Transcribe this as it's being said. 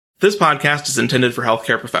This podcast is intended for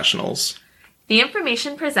healthcare professionals. The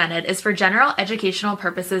information presented is for general educational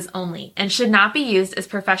purposes only and should not be used as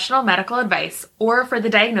professional medical advice or for the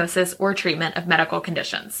diagnosis or treatment of medical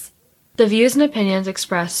conditions. The views and opinions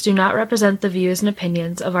expressed do not represent the views and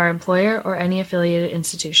opinions of our employer or any affiliated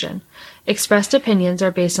institution. Expressed opinions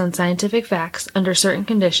are based on scientific facts under certain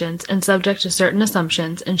conditions and subject to certain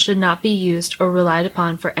assumptions and should not be used or relied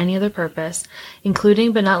upon for any other purpose,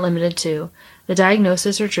 including but not limited to the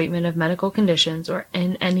diagnosis or treatment of medical conditions or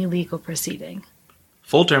in any legal proceeding.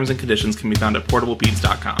 Full terms and conditions can be found at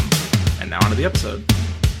portablepeds.com. And now on to the episode.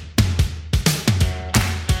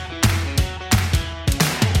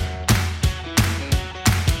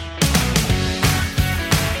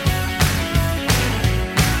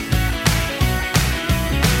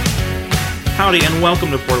 Howdy, and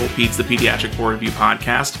welcome to Portable Peds, the Pediatric Board Review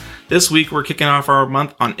Podcast. This week, we're kicking off our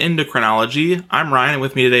month on endocrinology. I'm Ryan, and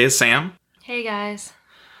with me today is Sam. Hey, guys.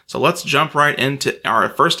 So let's jump right into our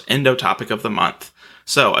first endo topic of the month.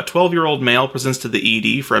 So, a 12-year-old male presents to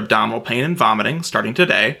the ED for abdominal pain and vomiting starting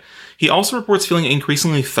today. He also reports feeling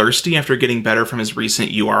increasingly thirsty after getting better from his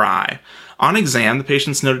recent URI. On exam, the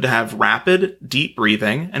patient's noted to have rapid, deep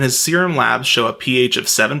breathing, and his serum labs show a pH of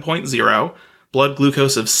 7.0, blood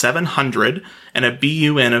glucose of 700, and a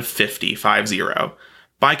BUN of 50.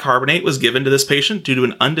 Bicarbonate was given to this patient due to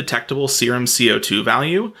an undetectable serum CO2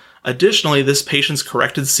 value. Additionally, this patient's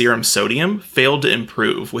corrected serum sodium failed to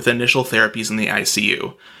improve with initial therapies in the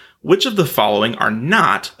ICU. Which of the following are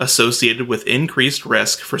not associated with increased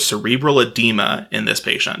risk for cerebral edema in this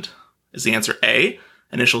patient? Is the answer A,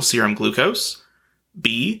 initial serum glucose,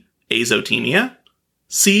 B, azotemia,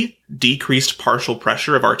 C, decreased partial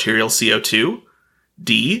pressure of arterial CO2,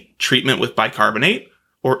 D, treatment with bicarbonate,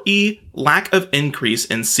 or E, lack of increase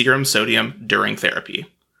in serum sodium during therapy?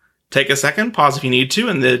 Take a second, pause if you need to,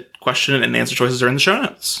 and the question and answer choices are in the show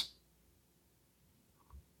notes.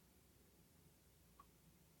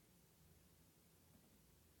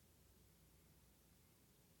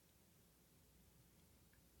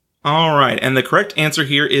 All right, and the correct answer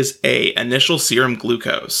here is A, initial serum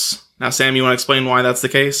glucose. Now, Sam, you want to explain why that's the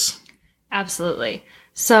case? Absolutely.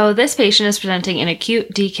 So this patient is presenting in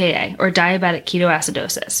acute DKA, or diabetic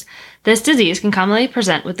ketoacidosis. This disease can commonly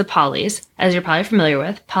present with the polys, as you're probably familiar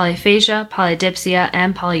with, polyphagia, polydipsia,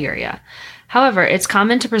 and polyuria. However, it's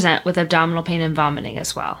common to present with abdominal pain and vomiting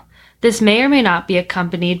as well. This may or may not be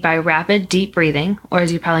accompanied by rapid, deep breathing, or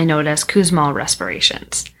as you probably know it as Kussmaul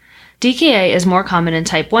respirations. DKA is more common in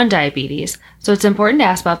type 1 diabetes, so it's important to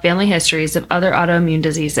ask about family histories of other autoimmune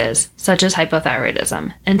diseases, such as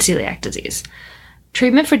hypothyroidism and celiac disease.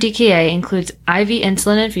 Treatment for DKA includes IV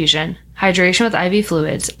insulin infusion, hydration with IV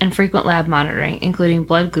fluids, and frequent lab monitoring, including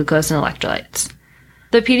blood glucose and electrolytes.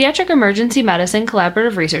 The Pediatric Emergency Medicine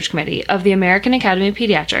Collaborative Research Committee of the American Academy of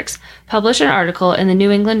Pediatrics published an article in the New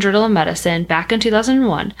England Journal of Medicine back in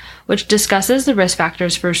 2001, which discusses the risk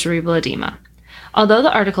factors for cerebral edema. Although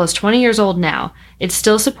the article is 20 years old now, it's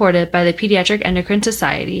still supported by the Pediatric Endocrine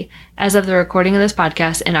Society as of the recording of this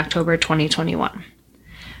podcast in October 2021.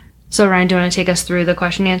 So Ryan, do you want to take us through the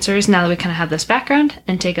question answers now that we kind of have this background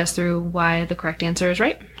and take us through why the correct answer is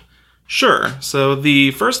right? Sure. So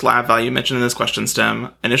the first lab value mentioned in this question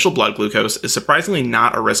stem, initial blood glucose, is surprisingly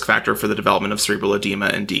not a risk factor for the development of cerebral edema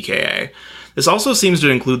and DKA. This also seems to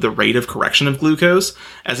include the rate of correction of glucose,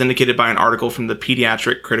 as indicated by an article from the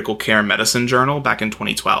Pediatric Critical Care Medicine Journal back in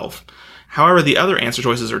 2012. However, the other answer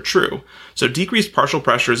choices are true. So decreased partial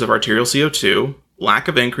pressures of arterial CO2, lack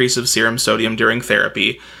of increase of serum sodium during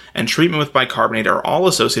therapy, and treatment with bicarbonate are all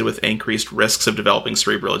associated with increased risks of developing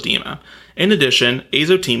cerebral edema. In addition,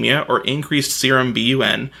 azotemia, or increased serum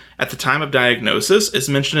BUN, at the time of diagnosis is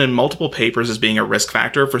mentioned in multiple papers as being a risk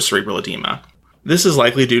factor for cerebral edema. This is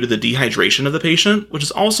likely due to the dehydration of the patient, which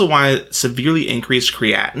is also why severely increased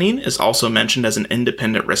creatinine is also mentioned as an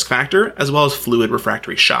independent risk factor, as well as fluid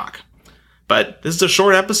refractory shock. But this is a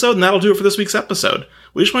short episode, and that'll do it for this week's episode.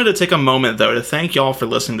 We just wanted to take a moment, though, to thank y'all for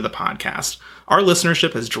listening to the podcast. Our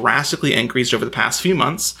listenership has drastically increased over the past few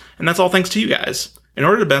months, and that's all thanks to you guys. In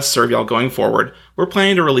order to best serve y'all going forward, we're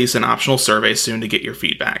planning to release an optional survey soon to get your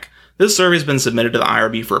feedback. This survey has been submitted to the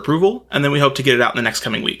IRB for approval, and then we hope to get it out in the next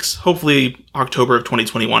coming weeks, hopefully October of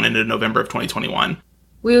 2021 into November of 2021.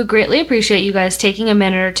 We would greatly appreciate you guys taking a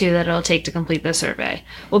minute or two that it'll take to complete the survey.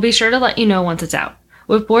 We'll be sure to let you know once it's out.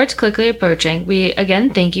 With boards quickly approaching, we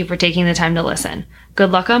again thank you for taking the time to listen.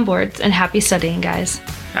 Good luck on boards, and happy studying, guys.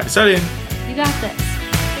 Happy studying. You got this.